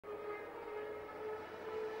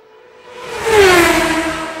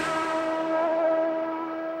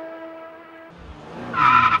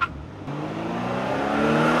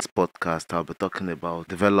podcast, I'll be talking about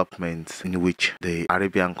developments in which the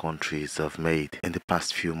Arabian countries have made in the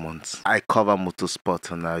past few months. I cover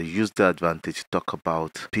motorsport and I use the advantage to talk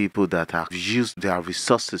about people that have used their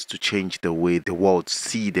resources to change the way the world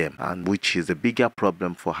see them, and which is a bigger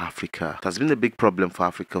problem for Africa. It has been a big problem for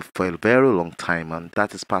Africa for a very long time, and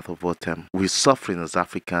that is part of what we're suffering as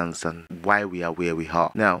Africans and why we are where we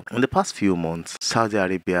are. Now, in the past few months, Saudi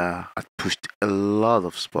Arabia has pushed a lot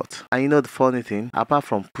of sports. And you know the funny thing, apart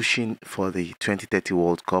from pushing for the 2030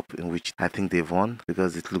 World Cup, in which I think they've won,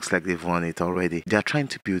 because it looks like they've won it already, they are trying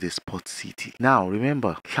to build a sports city. Now,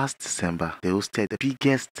 remember, last December, they hosted the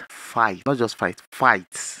biggest fight, not just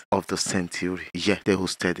fights of the century. Yeah, they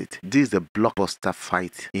hosted it. This is a blockbuster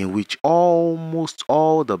fight in which almost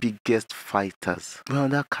all the biggest fighters were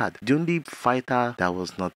on that card. The only fighter that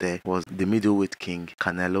was not there was the middleweight king,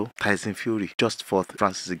 Canelo. Tyson Fury just fought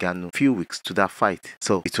Francis Ngannou few weeks to that fight.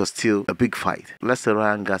 So it was still a big fight. Let's say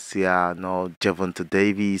Ryan Garcia, no Gervonta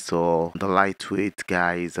Davis or the lightweight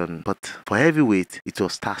guys. But for heavyweight, it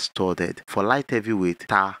was star-studded. For light heavyweight,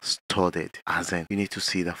 star-studded. As in, you need to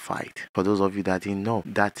see the fight. For those of you that didn't know,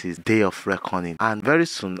 that is Day of Reckoning. And very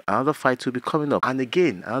soon, another fight will be coming up. And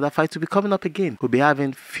again, another fight will be coming up again. We'll be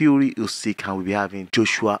having Fury Usyk and we'll be having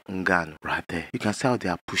Joshua Ngannou right there. You can see how they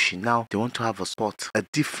are pushing. Now, they want to have a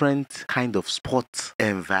different kind of sports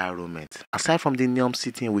environment. Aside from the Neom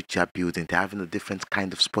City in which they are building, they're having a different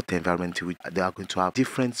kind of sport environment in which they are going to have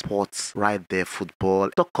different sports right there, football,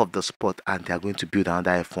 talk of the sport, and they are going to build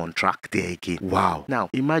another F1 track there again. Wow. Now,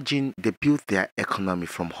 imagine they built their economy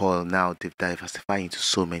from oil. Now, they've diversified into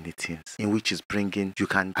so many things, in which is bringing, you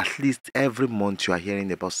can at least every month you are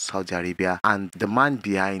hearing about Saudi Arabia, and the man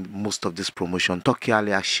behind most of this promotion, Turki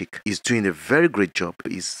Ali Ashik, is doing a very great job.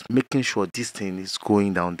 He's making sure this thing is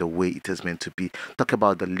going down the way it is meant to be. Talk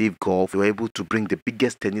about the Live Golf. They were able to bring the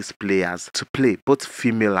biggest tennis players to play, both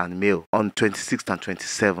female and male, on 26th and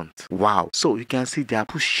 27th. Wow. So you can see they are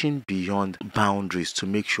pushing beyond boundaries to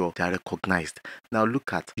make sure they are recognized. Now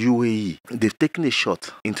look at UAE. They've taken a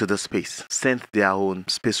shot into the space, sent their own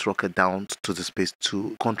space rocket down to the space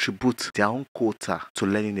to contribute their own quota to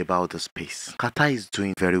learning about the space. Qatar is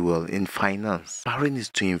doing very well in finance. Bahrain is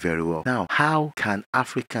doing very well. Now, how can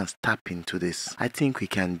Africans tap into this? I think we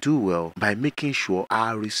can do well by making sure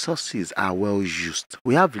our resources are well used.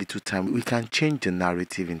 We have little time. We can change the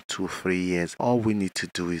narrative in 2-3 years. All we need to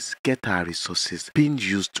do is get our resources being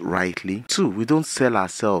used rightly. 2, we don't sell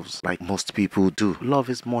ourselves like most people do. Love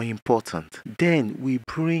is more important. Then we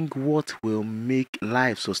bring what will make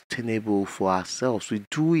life sustainable for ourselves. We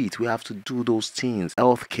do it. We have to do those things.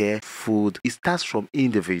 Healthcare, food. It starts from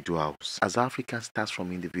individuals. As Africans, starts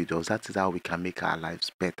from individuals. That is how we can make our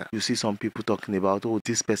lives better. You see some people talking about, oh,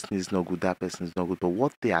 this person is not good, that person is not good. But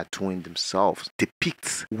what they are doing themselves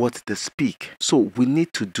depicts what they speak. So we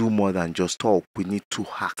need to do more than just talk. We need to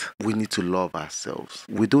act. We need to love ourselves.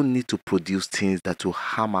 We don't need to produce things that will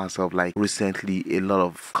harm ourselves. Like recently, a lot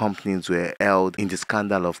of companies were held in the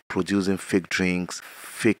scandal of producing fake drinks,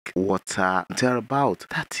 fake water, thereabout.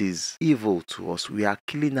 That is evil to us. We are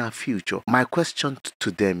killing our future. My question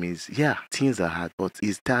to them is, yeah, things are hard, but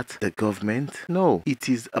is that the government? No, it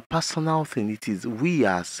is a personal thing. It is we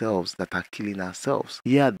ourselves that are killing ourselves.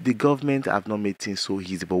 Yeah, the government have not made things so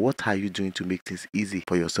easy, but what are you doing to make things easy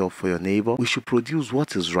for yourself, for your neighbor? We should produce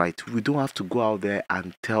what is right. We don't have to go out there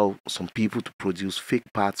and tell some people to produce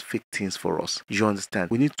fake parts, fake things for us. You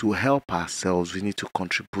understand? We need to help ourselves. We need to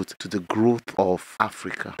contribute to the growth of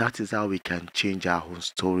Africa. That is how we can change our own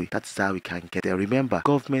story. That is how we can get there. Remember,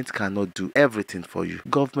 government cannot do everything for you.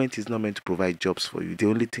 Government is not meant to provide jobs for you. The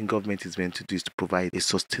only thing government is meant to do is to provide a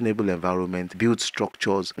sustainable environment, build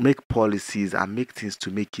structures, make policies, and make things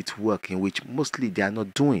to make it work, in which mostly they are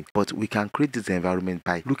not doing. But we can create this environment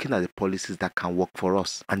by looking at the policies that can work for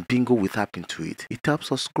us. And bingo, we tap into it. It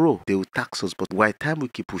helps us grow. They will tax us, but by the time we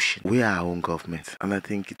keep pushing, we are our own government. And I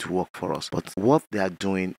think it will work for us. But what they are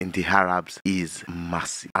doing in the Arabs is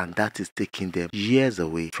massive. And that is taking them years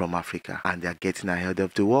away from Africa. And they are getting ahead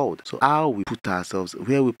of the world. So how we put ourselves,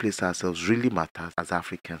 where we place ourselves really matters as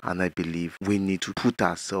Africans. And I believe we need to put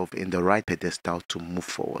ourselves in the right pedestal to move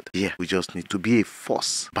forward. Yeah, we just need to be a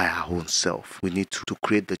force by our own self. We need to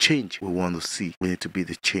create the change we want to see. We need to be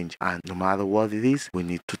the change. And no matter what it is, we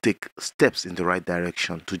need to take steps in the right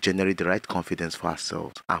direction to generate the right confidence for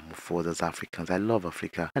ourselves and move forward as Africans. I love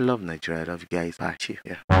Africa. I love Nigeria. I love you guys. Bye. Cheers.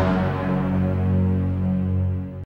 Yeah.